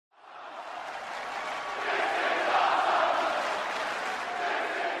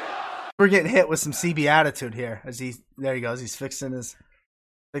We're getting hit with some CB attitude here. There he goes. He's fixing his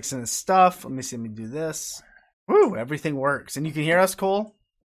stuff. Let me see. Let me do this. Woo! Everything works, and you can hear us, Cole.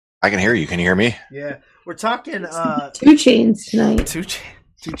 I can hear you. Can you hear me? Yeah, we're talking 2 Chainz tonight. 2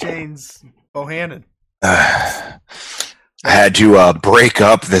 Chainz. Bohannon. I had to break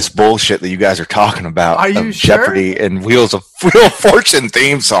up this bullshit that you guys are talking about. Are you sure? Jeopardy and Wheel of Fortune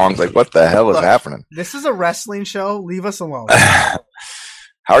theme songs. Like, what the hell is happening? This is a wrestling show. Leave us alone.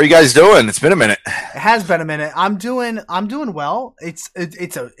 How are you guys doing? It's been a minute. It has been a minute. I'm doing well. It's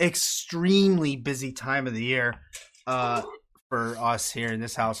an extremely busy time of the year for us here in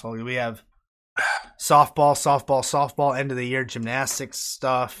this household. We have softball, end of the year gymnastics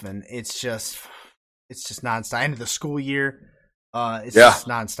stuff, and it's just nonstop. End of the school year, it's just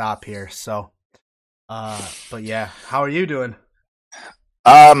nonstop here. So, but yeah, how are you doing?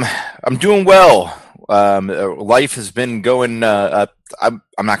 I'm doing well. Life has been going. I'm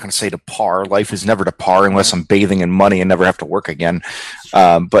not going to say to par. Life is never to par unless I'm bathing in money and never have to work again.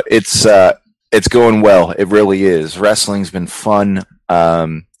 But it's going well. It really is. Wrestling's been fun.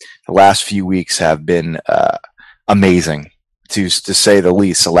 The last few weeks have been amazing, to say the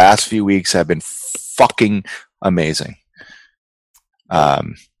least. The last few weeks have been fucking amazing.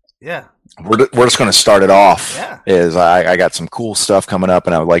 Yeah. We're just going to start it off. Yeah. Is I got some cool stuff coming up,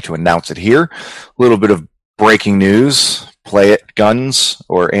 and I would like to announce it here. A little bit of breaking news. Play it, Guns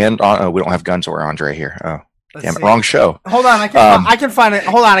we don't have Guns or Andre here. Oh, damn it, wrong show. Hold on, I can find it.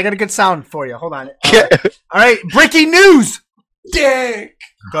 Hold on, I got a good sound for you. Hold on. All right, breaking news. Dick.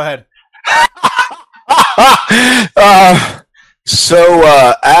 Go ahead.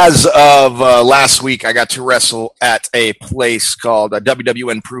 So as of last week, I got to wrestle at a place called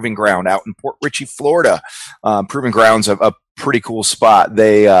WWN Proving Ground out in Port Richey, Florida. Proving Ground's a pretty cool spot.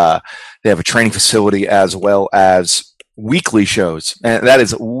 They have a training facility as well as weekly shows, and that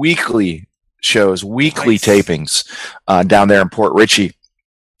is weekly shows, weekly Nice. tapings down there in Port Richey.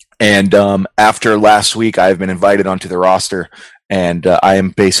 And after last week, I've been invited onto the roster, and I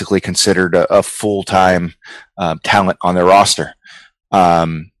am basically considered a full-time talent on their roster,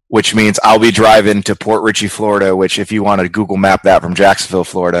 which means I'll be driving to Port Richey, Florida, which if you want to Google map that from Jacksonville,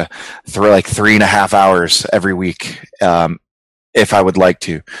 Florida, through like 3.5 hours every week, if I would like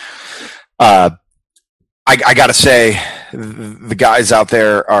to. I got to say, the guys out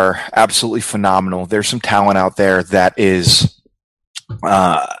there are absolutely phenomenal. There's some talent out there that is...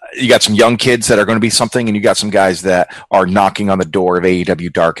 you got some young kids that are going to be something, and you got some guys that are knocking on the door of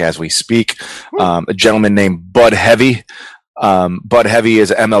AEW Dark as we speak. A gentleman named Bud Heavy. Bud Heavy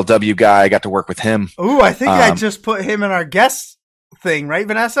is an MLW guy. I got to work with him. Ooh, I think I just put him in our guest thing, right,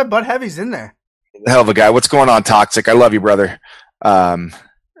 Vanessa? Bud Heavy's in there. Hell of a guy. What's going on, Toxic? I love you, brother.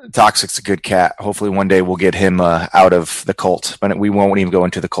 Toxic's a good cat. Hopefully one day we'll get him out of the cult, but we won't even go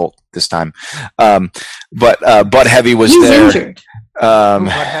into the cult this time. But Bud Heavy was He's there. injured. Bud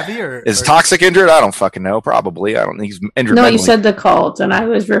Heavy Is Toxic injured? I don't fucking know. Probably. I don't think he's injured. No, mentally. you said the cult, and I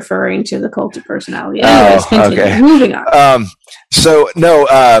was referring to the cult of personality. Anyways, continue. Okay. Moving on. So no,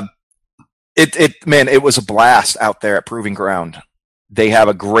 it was a blast out there at Proving Ground. They have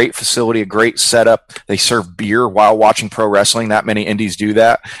a great facility, a great setup. They serve beer while watching pro wrestling. Not many indies do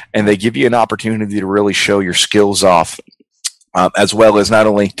that, and they give you an opportunity to really show your skills off, as well as not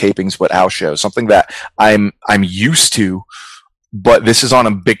only tapings but house shows. Something that I'm used to, but this is on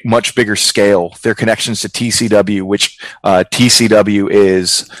a much bigger scale. Their connections to TCW, which TCW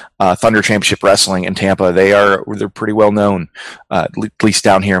is Thunder Championship Wrestling in Tampa. They're pretty well known, at least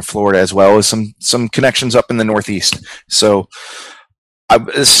down here in Florida, as well as some connections up in the Northeast. So I'm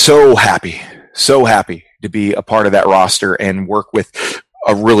so happy to be a part of that roster and work with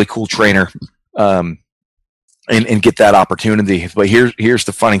a really cool trainer, and get that opportunity. But here's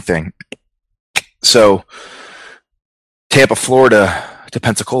the funny thing. So Tampa, Florida to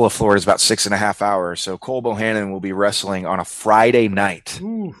Pensacola, Florida is about 6.5 hours. So Cole Bohannon will be wrestling on a Friday night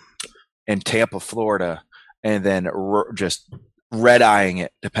in Tampa, Florida, and then just red-eyeing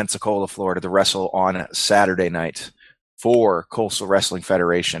it to Pensacola, Florida to wrestle on Saturday night for Coastal Wrestling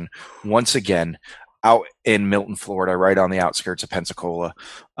Federation. Once again, out in Milton, Florida, right on the outskirts of Pensacola.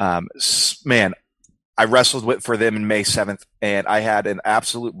 Man, I wrestled for them in May 7th, and I had an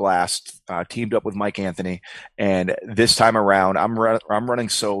absolute blast. Teamed up with Mike Anthony, and this time around, I'm running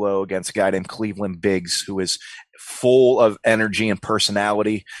solo against a guy named Cleveland Biggs, who is full of energy and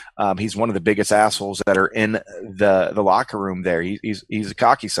personality. He's one of the biggest assholes that are in the locker room there. He's a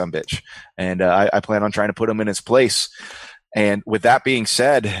cocky sumbitch, and I plan on trying to put him in his place. And with that being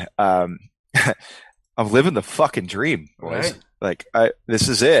said, I'm living the fucking dream, boys. Right. Like this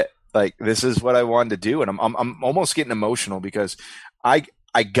is it. Like this is what I wanted to do, and I'm almost getting emotional because I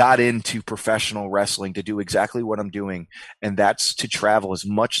I got into professional wrestling to do exactly what I'm doing, and that's to travel as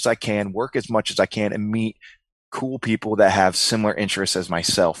much as I can, work as much as I can, and meet cool people that have similar interests as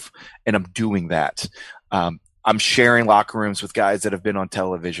myself. And I'm doing that. I'm sharing locker rooms with guys that have been on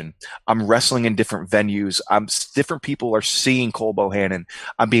television. I'm wrestling in different venues. Different people are seeing Cole Bohannon.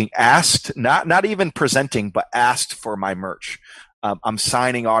 I'm being asked, not even presenting, but asked for my merch. I'm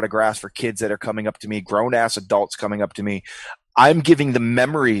signing autographs for kids that are coming up to me, grown-ass adults coming up to me. I'm giving the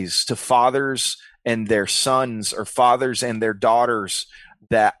memories to fathers and their sons, or fathers and their daughters,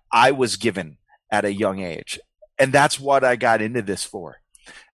 that I was given at a young age. And that's what I got into this for.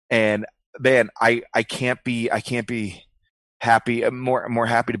 And man, I can't be happy, more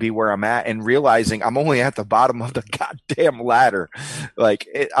happy to be where I'm at, and realizing I'm only at the bottom of the goddamn ladder. Like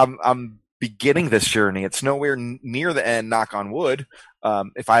I'm beginning this journey. It's nowhere near the end, knock on wood.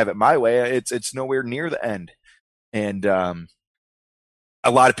 If I have it my way, it's nowhere near the end. And a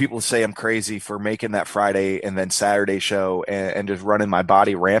lot of people say I'm crazy for making that Friday and then Saturday show and just running my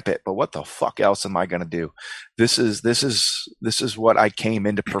body rampant. But what the fuck else am I going to do? This is what I came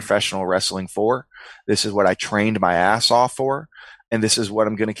into professional wrestling for. This is what I trained my ass off for. And this is what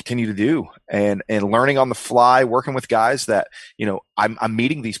I'm going to continue to do. And learning on the fly, working with guys that, I'm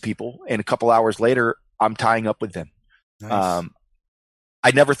meeting these people, and a couple hours later, I'm tying up with them. Nice.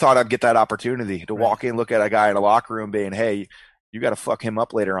 I never thought I'd get that opportunity to walk in, look at a guy in a locker room being, hey, you got to fuck him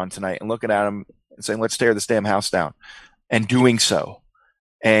up later on tonight, and looking at him and saying, let's tear this damn house down, and doing so,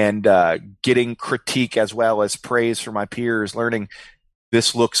 and getting critique as well as praise from my peers, learning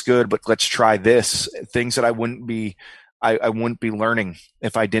this looks good, but let's try this, things that I wouldn't be learning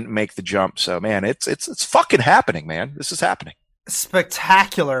if I didn't make the jump. So man, it's fucking happening, man. This is happening.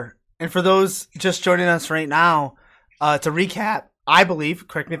 Spectacular. And for those just joining us right now, to recap, I believe,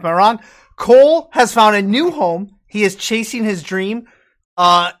 correct me if I'm wrong, Cole has found a new home. He is chasing his dream,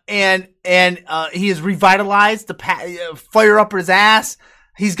 and he has revitalized the fire up his ass.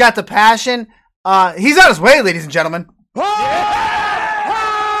 He's got the passion. He's on his way, ladies and gentlemen.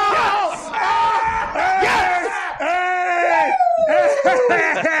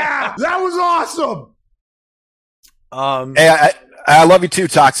 That was awesome. Hey, I love you too,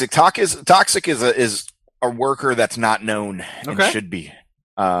 Toxic. Toxic is a worker that's not known and should be.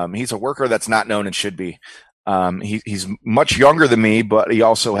 He's a worker that's not known and should be. He's much younger than me, but he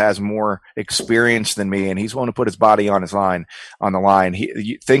also has more experience than me, and he's willing to put his body on the line.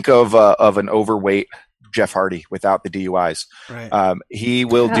 You think of an overweight Jeff Hardy without the DUIs. Right. He'll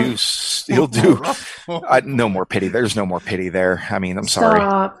do no more pity. There's no more pity there. I mean, I'm sorry.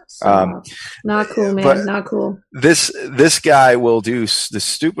 Stop. Not cool, man. Not cool. This guy will do the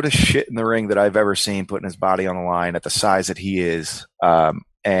stupidest shit in the ring that I've ever seen, putting his body on the line at the size that he is.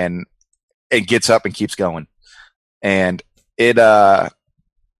 And gets up and keeps going. And I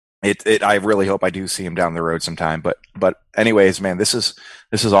really hope I do see him down the road sometime. But anyways, man, this is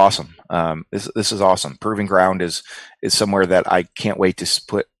awesome. This is awesome. Proving Ground is somewhere that I can't wait to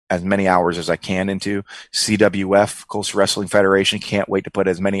put as many hours as I can into. CWF, Coastal Wrestling Federation, can't wait to put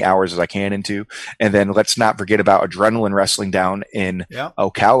as many hours as I can into. And then let's not forget about Adrenaline Wrestling down in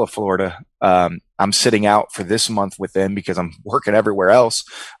Ocala, Florida. I'm sitting out for this month with them because I'm working everywhere else,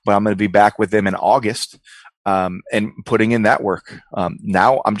 but I'm going to be back with them in August, and putting in that work.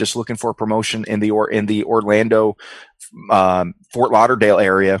 Now I'm just looking for a promotion in the Orlando, Fort Lauderdale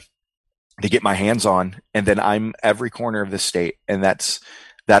area to get my hands on. And then I'm every corner of the state. And that's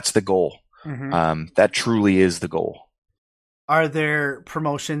the goal. Mm-hmm. That truly is the goal. Are there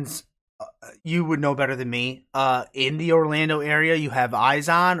promotions you would know better than me in the Orlando area you have eyes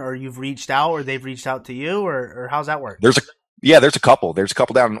on, or you've reached out, or they've reached out to you, or how's that work? There's a couple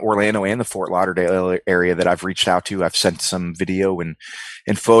down in Orlando and the Fort Lauderdale area that I've reached out to. I've sent some video and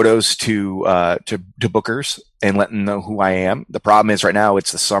photos to bookers and letting them know who I am. The problem is right now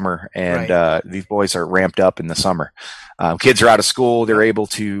it's the summer, and these boys are ramped up in the summer. Kids are out of school. They're able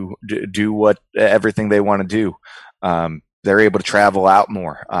to do everything they want to do. They're able to travel out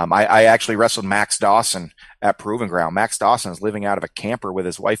more. I actually wrestled Max Dawson at Proving Ground. Max Dawson is living out of a camper with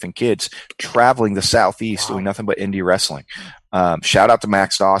his wife and kids, traveling the Southeast, doing nothing but indie wrestling. Shout out to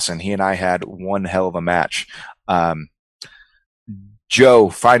Max Dawson. He and I had one hell of a match. Joe,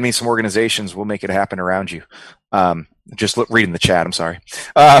 find me some organizations. We'll make it happen around you. Just reading the chat. I'm sorry.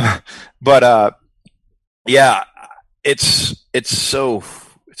 Yeah, it's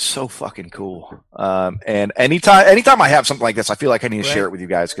so fucking cool. And anytime I have something like this, I feel like I need to share it with you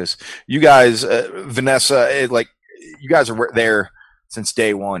guys, because you guys, Vanessa, you guys are there since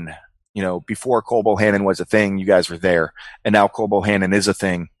day one. Before Cole Bohannon was a thing, you guys were there, and now Cole Bohannon is a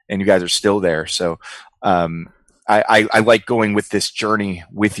thing, and you guys are still there. So, I like going with this journey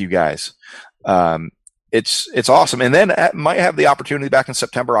with you guys. It's awesome. And then I might have the opportunity back in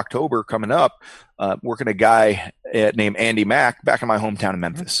September, October coming up, working a guy named Andy Mack back in my hometown in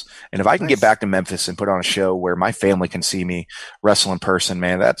Memphis. And if I can get back to Memphis and put on a show where my family can see me wrestle in person,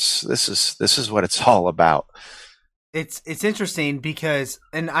 man, this is what it's all about. It's interesting because,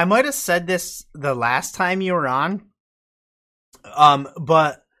 and I might have said this the last time you were on,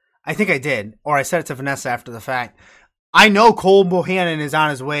 but I think I did, or I said it to Vanessa after the fact. I know Cole Bohannon is on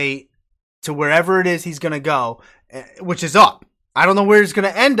his way to wherever it is he's going to go, which is up. I don't know where he's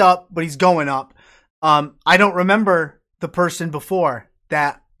going to end up, but he's going up. I don't remember the person before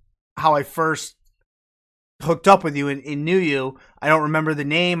that, how I first hooked up with you and knew you. I don't remember the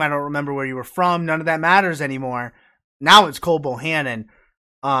name. I don't remember where you were from. None of that matters anymore. Now it's Cole Bohannon,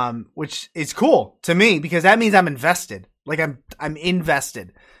 which is cool to me because that means I'm invested. Like I'm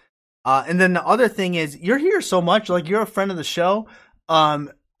invested. And then the other thing is you're here so much, like you're a friend of the show.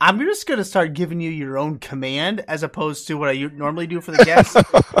 I'm just going to start giving you your own command as opposed to what I normally do for the guests.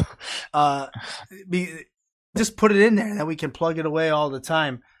 Just put it in there that we can plug it away all the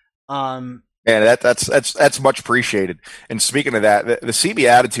time. Yeah, that's much appreciated. And speaking of that, the CB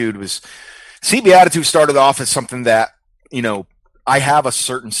attitude started off as something that, I have a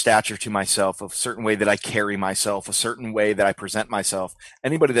certain stature to myself, a certain way that I carry myself, a certain way that I present myself.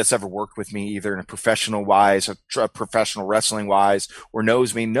 Anybody that's ever worked with me, either in a professional wise, a professional wrestling wise, or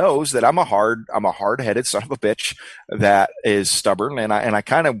knows me, knows that I'm a hard-headed son of a bitch that is stubborn, and I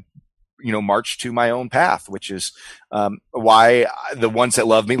kind of, march to my own path, which is why the ones that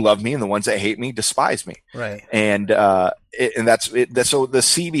love me, and the ones that hate me despise me. Right. And that's so the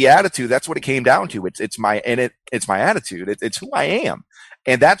CB attitude, that's what it came down to. It's my attitude. It's who I am.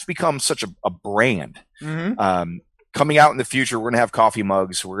 And that's become such a brand. Mm-hmm. Coming out in the future, we're going to have coffee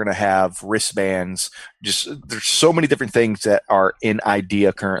mugs. We're going to have wristbands. There's so many different things that are in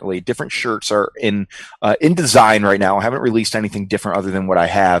idea currently. Different shirts are in design right now. I haven't released anything different other than what I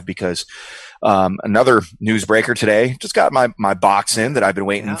have because another newsbreaker today just got my box in that I've been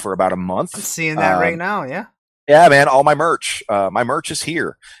waiting for about a month. I'm seeing that right now. Yeah. Yeah, man, all my merch. My merch is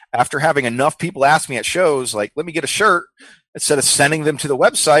here. After having enough people ask me at shows, like, let me get a shirt, instead of sending them to the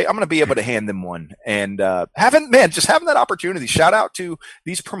website, I'm going to be able to hand them one. And having that opportunity. Shout out to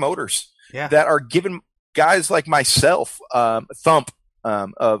these promoters that are giving guys like myself, Thump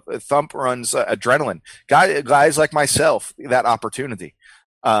runs Adrenaline, guys like myself that opportunity.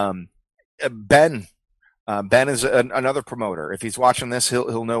 Ben is another promoter. If he's watching this,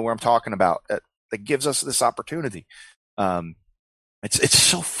 he'll know where I'm talking about. That gives us this opportunity. It's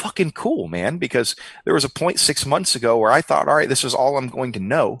so fucking cool, man, because there was a point 6 months ago where I thought, all right, this is all I'm going to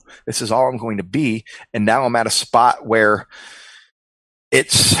know. This is all I'm going to be. And now I'm at a spot where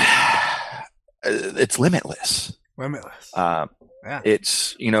it's limitless. Limitless.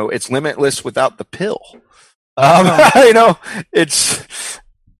 It's, it's limitless without the pill. I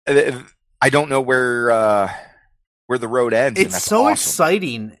don't know where the road ends. It's so awesome.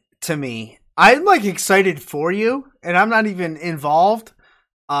 Exciting to me. I'm excited for you, and I'm not even involved,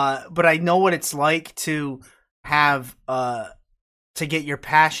 but I know what it's like to have to get your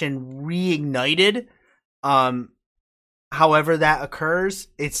passion reignited. However that occurs,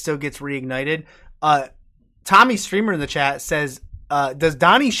 it still gets reignited. Tommy Streamer in the chat says, "Does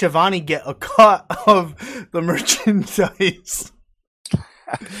Donnie Schiavone get a cut of the merchandise?"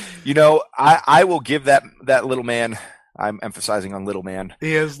 I will give that little man. I'm emphasizing on little man.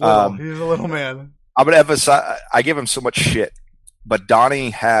 He is little. He's a little man. I'm going to emphasize, I give him so much shit, but Donnie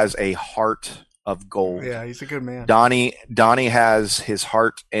has a heart of gold. Yeah, he's a good man. Donnie has his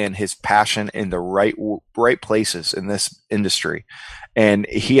heart and his passion in the right places in this industry. And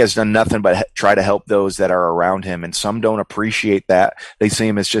he has done nothing but try to help those that are around him. And some don't appreciate that. They see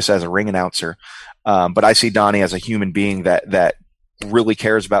him as just as a ring announcer. But I see Donnie as a human being that really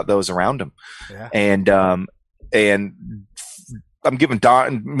cares about those around him. Yeah. And I'm giving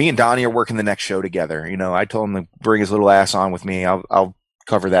me and Donnie are working the next show together. I told him to bring his little ass on with me. I'll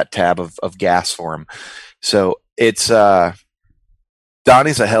cover that tab of gas for him. So it's,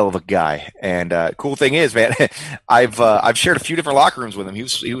 Donnie's a hell of a guy. And, cool thing is, man, I've shared a few different locker rooms with him.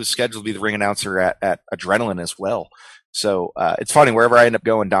 He was scheduled to be the ring announcer at Adrenaline as well. So, it's funny wherever I end up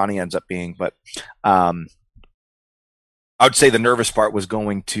going, Donnie ends up being, but, I would say the nervous part was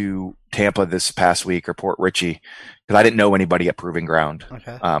going to Tampa this past week or Port Richey because I didn't know anybody at Proving Ground.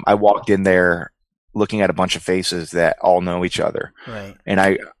 Okay. I walked in there looking at a bunch of faces that all know each other. Right. And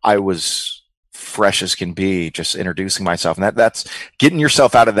I was fresh as can be, just introducing myself. And that's getting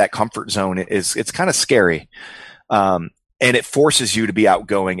yourself out of that comfort zone it's kind of scary. And and it forces you to be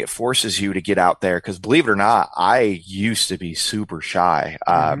outgoing. It forces you to get out there. Because believe it or not, I used to be super shy.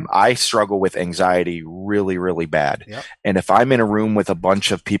 I struggle with anxiety really, really bad. Yep. And if I'm in a room with a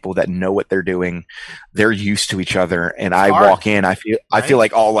bunch of people that know what they're doing, they're used to each other, and I hard. walk in, I feel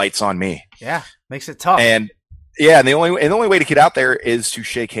like all lights on me. Yeah, makes it tough. And yeah, and the only way to get out there is to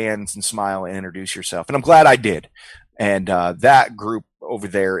shake hands and smile and introduce yourself. And I'm glad I did. And that group over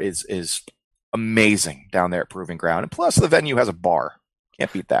there is amazing down there at Proving Ground. And plus, the venue has a bar.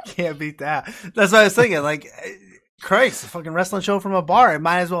 Can't beat that. Can't beat that. That's what I was thinking. Like, Christ, a fucking wrestling show from a bar. It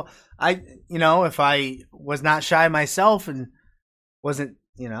might as well. If I was not shy myself and wasn't,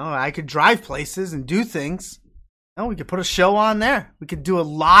 I could drive places and do things. We could put a show on there. We could do a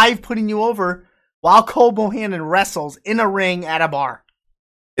live putting you over while Cole Bohannon wrestles in a ring at a bar.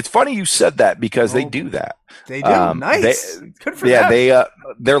 It's funny you said that because they do that. They do. Nice. Good for them. Yeah,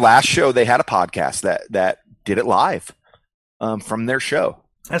 their last show, they had a podcast that did it live from their show.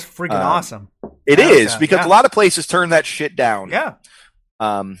 That's freaking awesome. It is, because a lot of places turn that shit down. Yeah.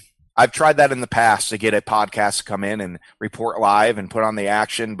 I've tried that in the past to get a podcast to come in and report live and put on the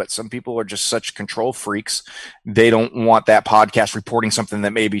action, but some people are just such control freaks. They don't want that podcast reporting something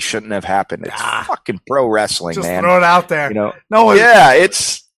that maybe shouldn't have happened. It's fucking pro wrestling, just man. Throw it out there.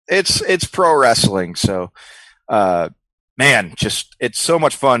 It's pro wrestling. So, man, it's so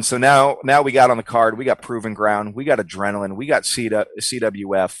much fun. So now we got on the card, we got Proving Ground, we got Adrenaline, we got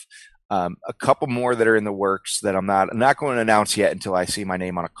CWF. A couple more that are in the works that I'm not going to announce yet until I see my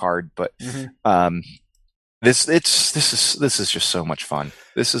name on a card. But this is just so much fun.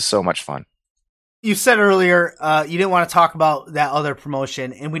 This is so much fun. You said earlier you didn't want to talk about that other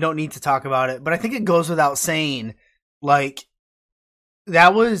promotion, and we don't need to talk about it. But I think it goes without saying, like,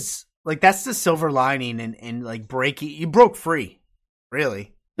 that was like that's the silver lining, and like you broke free.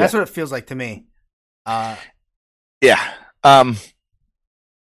 Really, that's what it feels like to me. Yeah.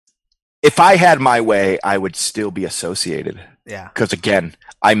 If I had my way, I would still be associated. Yeah. Because, again,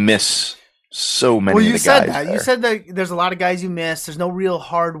 I miss so many of the guys. Said that. You said that there's a lot of guys you miss. There's no real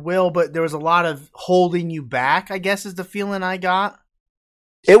hard will, but there was a lot of holding you back, I guess, is the feeling I got.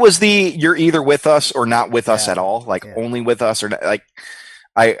 It was you're either with us or not with us at all. Like, only with us or not. Like,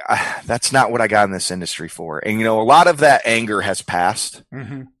 I that's not what I got in this industry for. And, a lot of that anger has passed.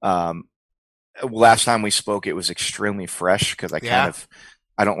 Last time we spoke, it was extremely fresh because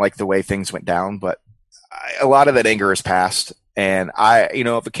I don't like the way things went down, but a lot of that anger has passed. And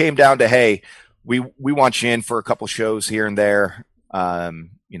if it came down to, hey, we want you in for a couple shows here and there,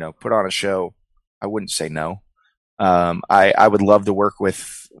 put on a show, I wouldn't say no. I would love to work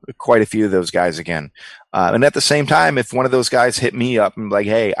with quite a few of those guys again. And at the same time, if one of those guys hit me up and like,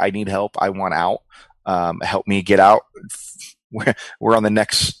 hey, I need help, I want out, help me get out. We're on the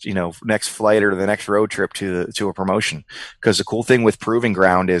next flight or the next road trip to a promotion. Because the cool thing with Proving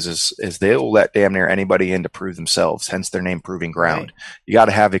Ground is they'll let damn near anybody in to prove themselves. Hence their name, Proving Ground. Right. You got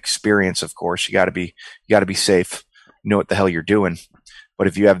to have experience, of course. You got to be safe. Know what the hell you're doing. But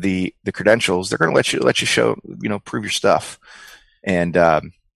if you have the credentials, they're going to let you show, prove your stuff. And there's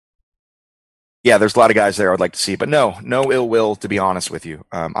a lot of guys there I'd like to see, but no ill will, to be honest with you.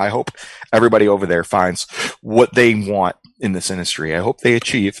 I hope everybody over there finds what they want in this industry. I hope they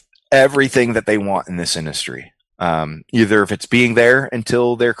achieve everything that they want in this industry. Either if it's being there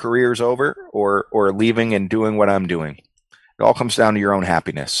until their career's over or leaving and doing what I'm doing. It all comes down to your own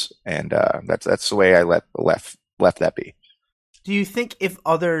happiness. And that's the way I left that be. Do you think if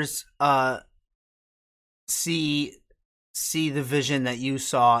others see the vision that you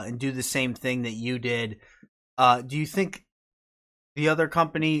saw and do the same thing that you did, do you think the other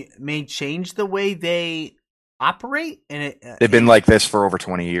company may change the way they operate? And they've been like this for over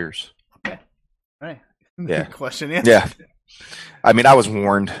 20 years. Okay. All right. Yeah. Question answered. Yeah. I mean, I was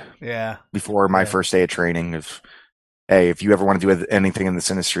warned before my first day of training of, hey, if you ever want to do anything in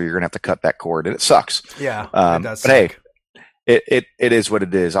this industry, you're going to have to cut that cord. And it sucks. Yeah. It does suck. Hey, it is what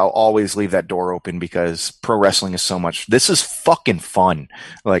it is. I'll always leave that door open because pro wrestling is so much. This is fucking fun.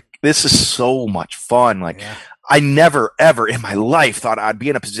 Like, this is so much fun. Like, I never, ever in my life thought I'd be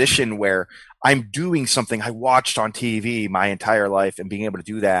in a position where I'm doing something I watched on TV my entire life and being able to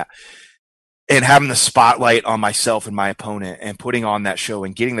do that and having the spotlight on myself and my opponent and putting on that show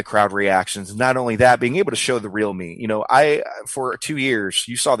and getting the crowd reactions. And not only that, being able to show the real me. For 2 years,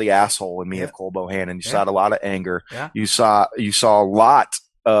 you saw the asshole in me of Cole Bohannon. You saw a lot of anger. Yeah. You saw a lot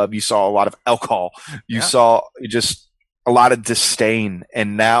of alcohol. You saw just a lot of disdain.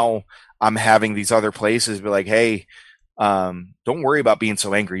 And now I'm having these other places be like, hey, don't worry about being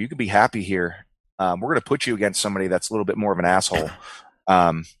so angry. You could be happy here. We're going to put you against somebody that's a little bit more of an asshole.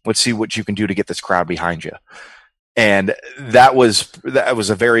 Let's see what you can do to get this crowd behind you. And that was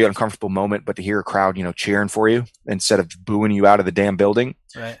a very uncomfortable moment, but to hear a crowd, cheering for you instead of booing you out of the damn building,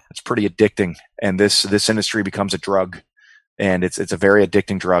 Right. it's pretty addicting. And this industry becomes a drug, and it's a very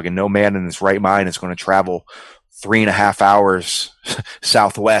addicting drug. And no man in his right mind is going to travel 3.5 hours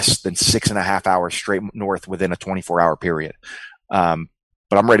southwest than 6.5 hours straight north within a 24-hour period.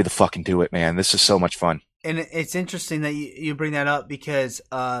 But I'm ready to fucking do it, man. This is so much fun. And it's interesting that you bring that up because,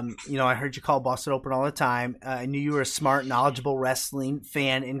 I heard you call Busted Open all the time. I knew you were a smart, knowledgeable wrestling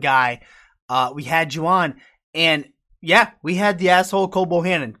fan and guy. We had you on, and yeah, we had the asshole Cole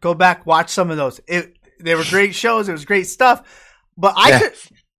Bohannon. Go back, watch some of those. They were great shows. It was great stuff. But I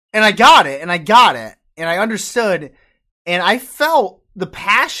got it, and I understood, and I felt the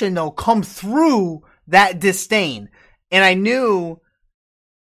passion though come through that disdain, and I knew.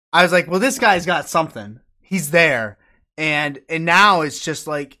 I was like, well, this guy's got something. He's there. And now it's just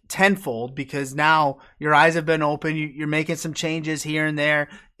like tenfold because now your eyes have been open. You're making some changes here and there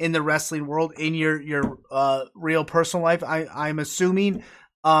in the wrestling world, in your real personal life. I'm assuming,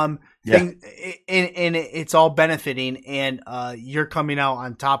 and it's all benefiting, and you're coming out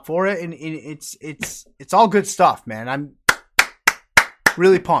on top for it, and it's all good stuff, man. I'm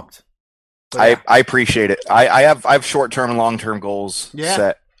really pumped. I appreciate it. I have short-term and long-term goals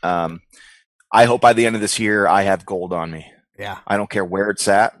set. I hope by the end of this year I have gold on me. Yeah. I don't care where it's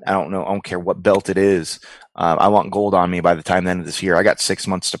at. I don't care what belt it is. I want gold on me by the time the end of this year. I got 6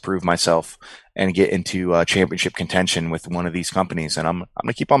 months to prove myself and get into championship contention with one of these companies, and I'm going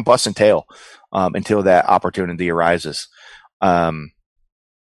to keep on busting tail until that opportunity arises. And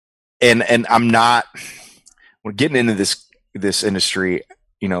I'm not. We're getting into this industry,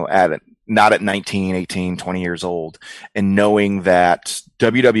 not at 19, 18, 20 years old, and knowing that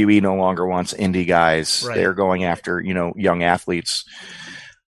WWE no longer wants indie guys. Right. They're going after, young athletes.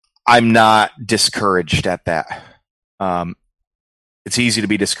 I'm not discouraged at that. It's easy to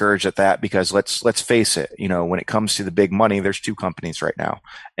be discouraged at that because let's face it, when it comes to the big money, there's two companies right now,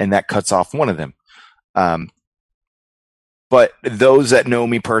 and that cuts off one of them. But those that know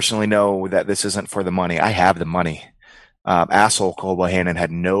me personally know that this isn't for the money. I have the money. Asshole Cole Bohannon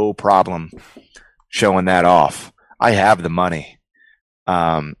had no problem showing that off. I have the money.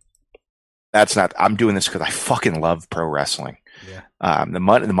 I'm doing this because I fucking love pro wrestling. Yeah. The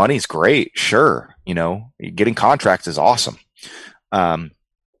money's great. Sure. Getting contracts is awesome. But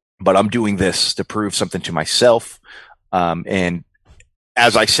I'm doing this to prove something to myself. And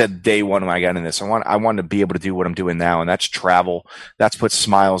as I said, day one, when I got in this, I want to be able to do what I'm doing now. And that's travel. That's put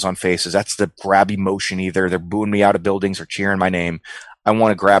smiles on faces. That's the grab emotion. Either they're booing me out of buildings or cheering my name. I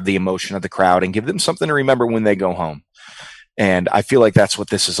want to grab the emotion of the crowd and give them something to remember when they go home. And I feel like that's what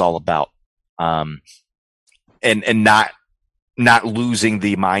this is all about. And not losing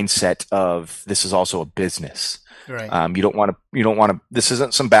the mindset of this is also a business. Right. You don't want to, this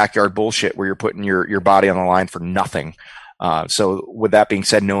isn't some backyard bullshit where you're putting your body on the line for nothing. So with that being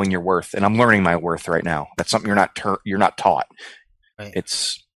said, knowing your worth, and I'm learning my worth right now. That's something you're not taught. Right.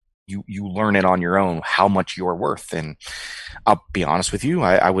 It's you learn it on your own, how much you're worth. And I'll be honest with you.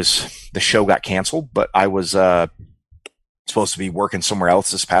 The show got canceled, but I was, supposed to be working somewhere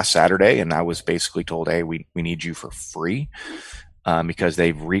else this past Saturday. And I was basically told, hey, we need you for free, because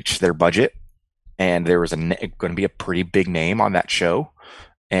they've reached their budget and there was going to be a pretty big name on that show.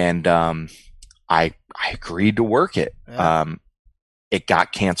 And, I agreed to work it. Yeah. It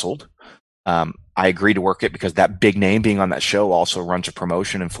got canceled. I agreed to work it because that big name being on that show also runs a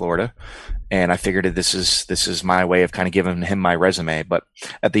promotion in Florida. And I figured that this is my way of kind of giving him my resume. But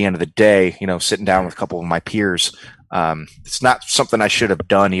at the end of the day, sitting down with a couple of my peers, it's not something I should have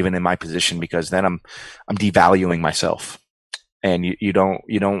done even in my position, because then I'm devaluing myself. And you don't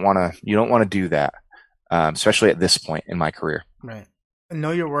want to do that, especially at this point in my career. Right.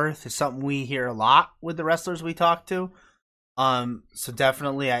 Know your worth is something we hear a lot with the wrestlers we talk to. So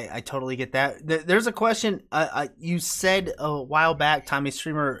definitely, I totally get that. There's a question. You said a while back, Tommy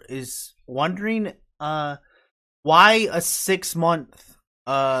Streamer is wondering, why a 6-month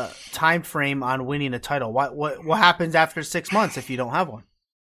time frame on winning a title? What happens after 6 months if you don't have one?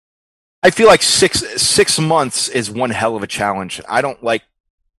 I feel like six months is one hell of a challenge. I don't like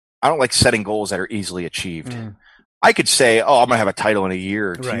setting goals that are easily achieved. I could say, I'm going to have a title in a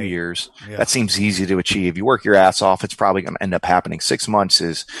year or 2 years. Yeah. That seems easy to achieve. You work your ass off, it's probably going to end up happening. 6 months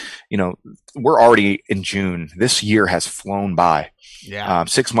is, we're already in June. This year has flown by. Yeah.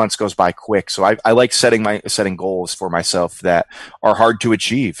 6 months goes by quick. So I like setting goals for myself that are hard to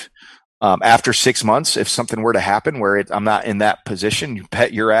achieve. After 6 months, if something were to happen where I'm not in that position, you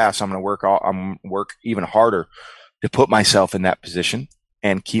bet your ass I'm going to work even harder to put myself in that position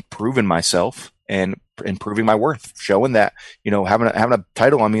and keep proving myself and proving my worth, showing that, having a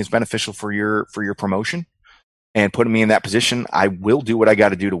title on me is beneficial for your promotion and putting me in that position. I will do what I got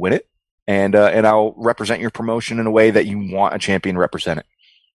to do to win it. And I'll represent your promotion in a way that you want a champion to represent it.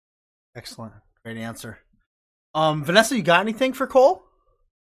 Excellent. Great answer. Vanessa, you got anything for Cole?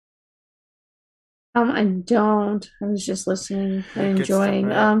 I don't. I was just listening and Good stuff, enjoying.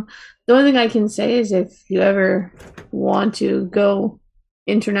 right? The only thing I can say is if you ever want to go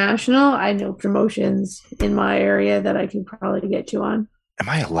international, I know promotions in my area that I could probably get you on. Am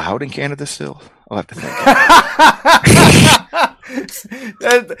I allowed in Canada still? I'll have to think.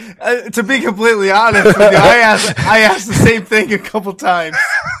 To be completely honest with you, I asked the same thing a couple times.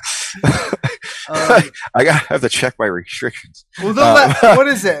 I have to check my restrictions. Well, they'll what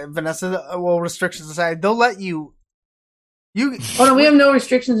is it, Vanessa? Well, restrictions aside, they'll let you. Oh no, we have no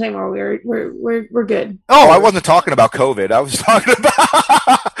restrictions anymore. We're good. Oh, I wasn't talking about COVID. I was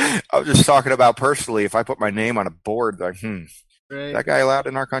just talking about personally. If I put my name on a board, like, Right. that guy allowed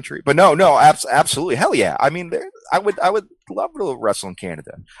in our country? But no, absolutely, hell yeah. I mean, I would love to wrestle in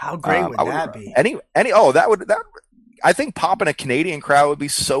Canada. How great would that be? I think popping a Canadian crowd would be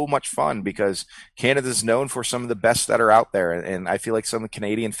so much fun because Canada's known for some of the best that are out there, and I feel like some of the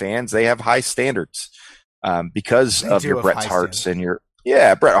Canadian fans, they have high standards because They of do your have Bret high Harts standards.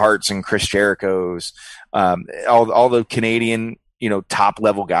 and Bret Harts and Chris Jericho's, all the Canadian top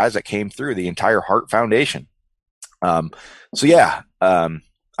level guys that came through the entire Hart Foundation. I'm also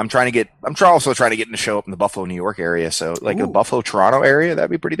trying to get in to show up in the Buffalo, New York area. So like the Buffalo, Toronto area, that'd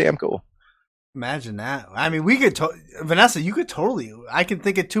be pretty damn cool. Imagine that. I mean, we could, Vanessa, you could totally, I can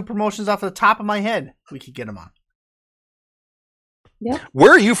think of 2 promotions off the top of my head. We could get them on. Yeah.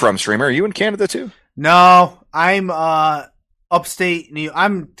 Where are you from, Streamer? Are you in Canada too? No, I'm upstate New York.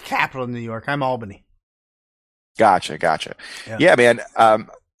 I'm capital of New York. I'm Albany. Gotcha. Yeah. Yeah, man.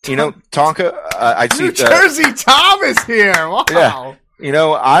 Tonka, I see New Jersey Tom is here. Wow.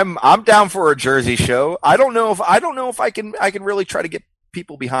 Yeah. I'm down for a Jersey show. I don't know if I can really try to get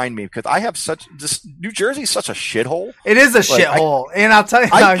people behind me because I have New Jersey's such a shithole. It is a shithole, and I'll tell you,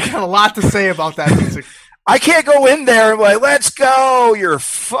 I got a lot to say about that music. I can't go in there and be like, let's go. Your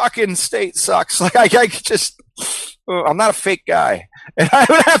fucking state sucks. Like I I'm not a fake guy, and I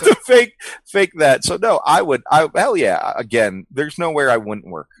would have to fake that. So no, hell yeah. Again, there's nowhere I wouldn't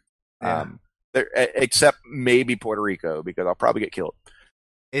work, except maybe Puerto Rico because I'll probably get killed.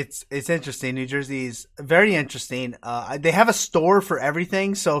 It's interesting. New Jersey's very interesting. They have a store for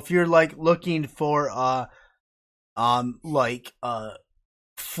everything. So if you're like looking for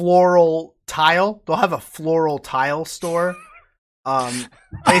floral tile, they'll have a floral tile store.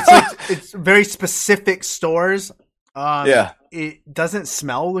 It's very specific stores. It doesn't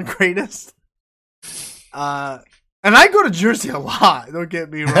smell the greatest. And I go to Jersey a lot. Don't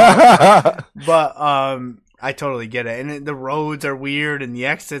get me wrong, but I totally get it. And the roads are weird, and the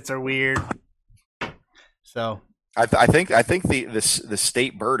exits are weird. So I think the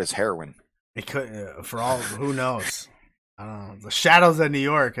state bird is heroin. it could, for all who knows. I don't know. The Shadows of New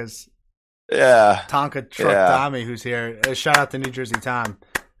York is Tonka Truck Tommy, who's here. Shout out to New Jersey Tom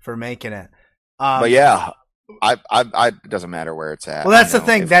for making it. But yeah, it doesn't matter where it's at. Well, that's the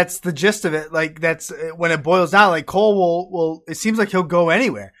thing. That's the gist of it. Like that's when it boils down. Like Cole will. It seems like he'll go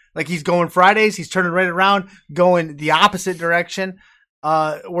anywhere. Like he's going Fridays. He's turning right around, going the opposite direction.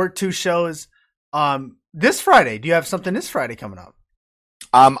 Work 2 shows. This Friday. Do you have something this Friday coming up?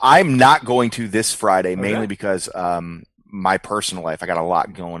 I'm not going to this Friday mainly because my personal life. I got a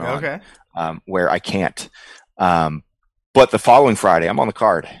lot going on. Okay. Where I can't. But the following Friday, I'm on the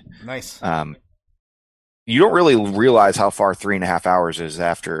card. Nice. You don't really realize how far 3.5 hours is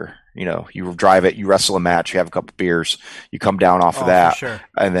after, you drive it, you wrestle a match, you have a couple beers, you come down off of that, sure.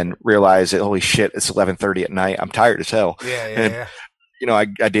 and then realize that, holy shit, it's 11:30 at night. I'm tired as hell. Yeah. I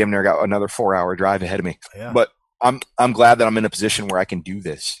damn near got another 4-hour drive ahead of me. Yeah. But I'm glad that I'm in a position where I can do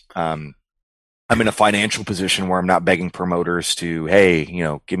this. I'm in a financial position where I'm not begging promoters to, hey,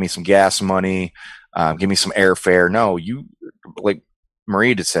 give me some gas money, give me some airfare. No, you, like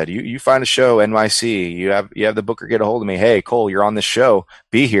Marie just said, you find a show, NYC, you have the booker get a hold of me. Hey, Cole, you're on this show.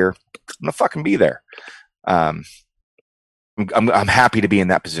 Be here. I'm gonna fucking be there. I'm happy to be in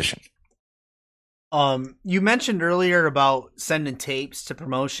that position. You mentioned earlier about sending tapes to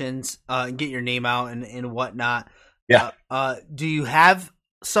promotions, and get your name out and whatnot. Yeah. Do you have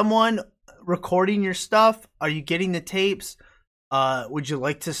someone recording your stuff? Are you getting the tapes? Would you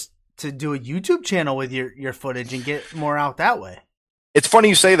like to do a YouTube channel with your footage and get more out that way? It's funny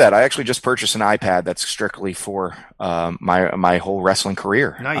you say that. I actually just purchased an iPad that's strictly for my whole wrestling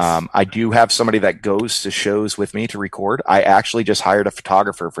career. Nice. I do have somebody that goes to shows with me to record. I actually just hired a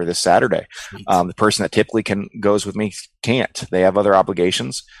photographer for this Saturday. The person that typically goes with me can't. They have other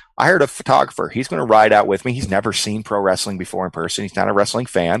obligations. I hired a photographer. He's going to ride out with me. He's never seen pro wrestling before in person. He's not a wrestling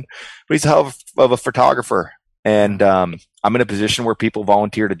fan, but he's a hell of a photographer. And I'm in a position where people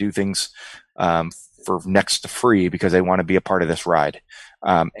volunteer to do things for next to free because they want to be a part of this ride.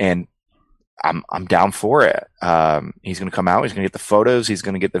 And I'm down for it. He's going to come out. He's going to get the photos. He's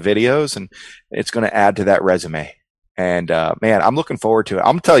going to get the videos, and it's going to add to that resume. And man, I'm looking forward to it.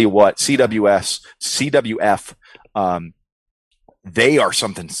 I'm going to tell you what, CWF, they are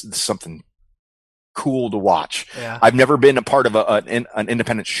something cool to watch. Yeah. I've never been a part of an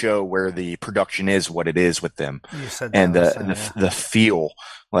independent show where the production is what it is with them, You said and that the feel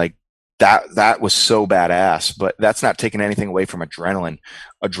like that was so badass. But that's not taking anything away from Adrenaline.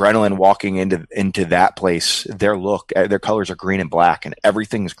 Adrenaline walking into that place, their colors are green and black, and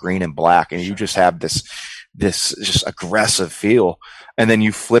everything's green and black, and you just have this just aggressive feel. And then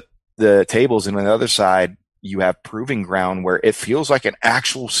you flip the tables, and on the other side you have Proving Ground, where it feels like an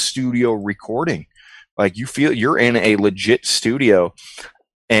actual studio recording. Like you feel you're in a legit studio,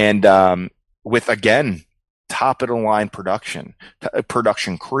 and with, again, top of the line production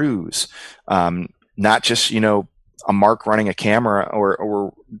crews, not just, a Mark running a camera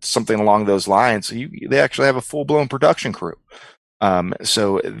or something along those lines. They actually have a full blown production crew.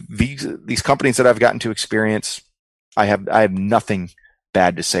 So these companies that I've gotten to experience, I have nothing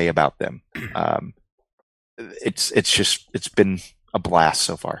bad to say about them. It's been a blast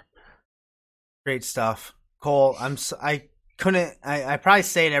so far. Great stuff, Cole. I probably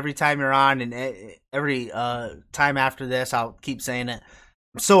say it every time you're on, and every time after this, I'll keep saying it.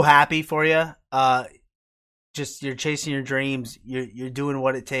 I'm so happy for you. Just you're chasing your dreams. You're doing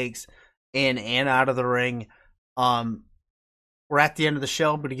what it takes in and out of the ring. We're at the end of the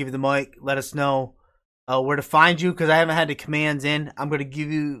show. I'm going to give you the mic. Let us know where to find you, because I haven't had the commands in. I'm going to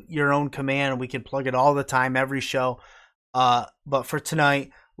give you your own command, and we can plug it all the time, every show. But for tonight,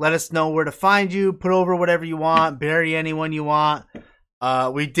 let us know where to find you. Put over whatever you want. Bury anyone you want.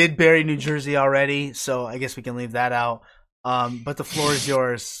 We did bury New Jersey already, so I guess we can leave that out. But the floor is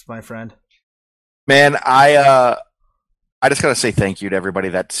yours, my friend. Man, I just gotta say thank you to everybody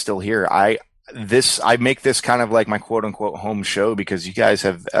that's still here. I make this kind of like my quote unquote home show, because you guys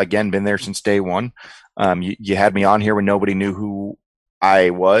have, again, been there since day one. You had me on here when nobody knew who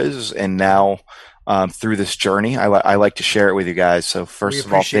I was, and now through this journey, I like to share it with you guys. So first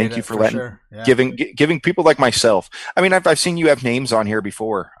of all, thank you for giving people like myself. I mean, I've seen you have names on here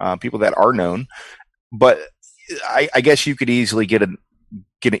before, people that are known, but I guess you could easily get an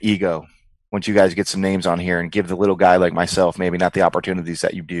ego once you guys get some names on here, and give the little guy like myself maybe not the opportunities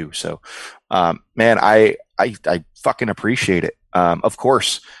that you do. So, man, I fucking appreciate it. Of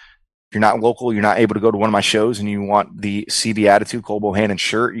course, if you're not local, you're not able to go to one of my shows, and you want the CB Attitude Cole Bohannon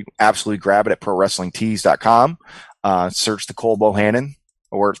shirt, you can absolutely grab it at ProWrestlingTees.com. Search the Cole Bohannon,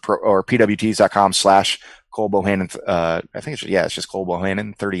 or PWTees.com/Cole Bohannon. I think it's just Cole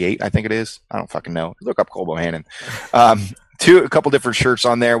Bohannon 38. I think it is. I don't fucking know. Look up Cole Bohannon. A couple different shirts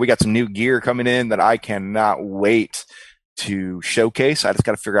on there. We got some new gear coming in that I cannot wait to showcase. I just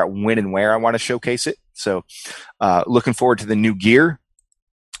got to figure out when and where I want to showcase it. So, looking forward to the new gear,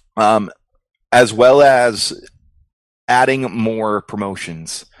 as well as adding more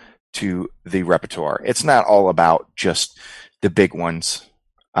promotions to the repertoire. It's not all about just the big ones.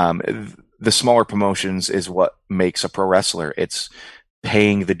 The smaller promotions is what makes a pro wrestler. It's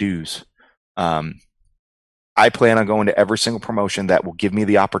paying the dues. I plan on going to every single promotion that will give me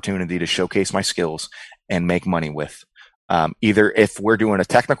the opportunity to showcase my skills and make money with. Either if we're doing a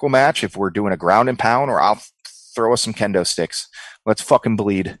technical match, if we're doing a ground and pound, or I'll throw us some kendo sticks. Let's fucking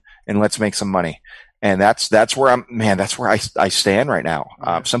bleed and let's make some money. And that's where I stand right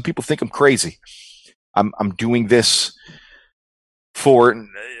now. Some people think I'm crazy. I'm doing this for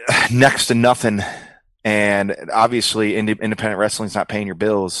next to nothing. And obviously independent wrestling is not paying your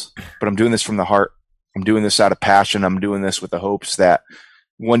bills, but I'm doing this from the heart. I'm doing this out of passion. I'm doing this with the hopes that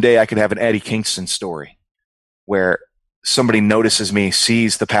one day I could have an Eddie Kingston story where somebody notices me,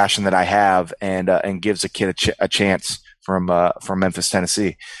 sees the passion that I have, and gives a kid a chance from Memphis,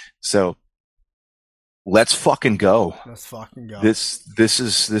 Tennessee. So let's fucking go. Let's fucking go. This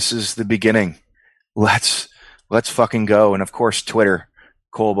is the beginning. Let's fucking go. And of course, Twitter,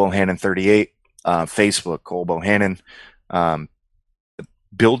 Cole Bohannon 38, Facebook, Cole Bohannon.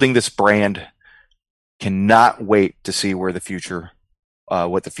 Building this brand. Cannot wait to see where the future,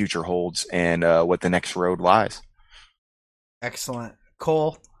 what the future holds, and what the next road lies. Excellent.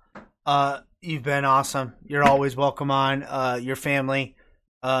 Cole, you've been awesome. You're always welcome on. Your family.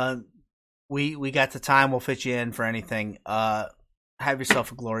 We got the time. We'll fit you in for anything. Have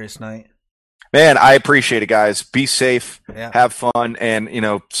yourself a glorious night. Man, I appreciate it, guys. Be safe, Yeah. have fun, and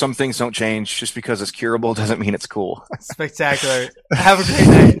some things don't change. Just because it's curable doesn't mean it's cool. Spectacular. Have a great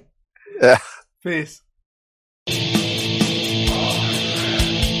night. Yeah. Peace.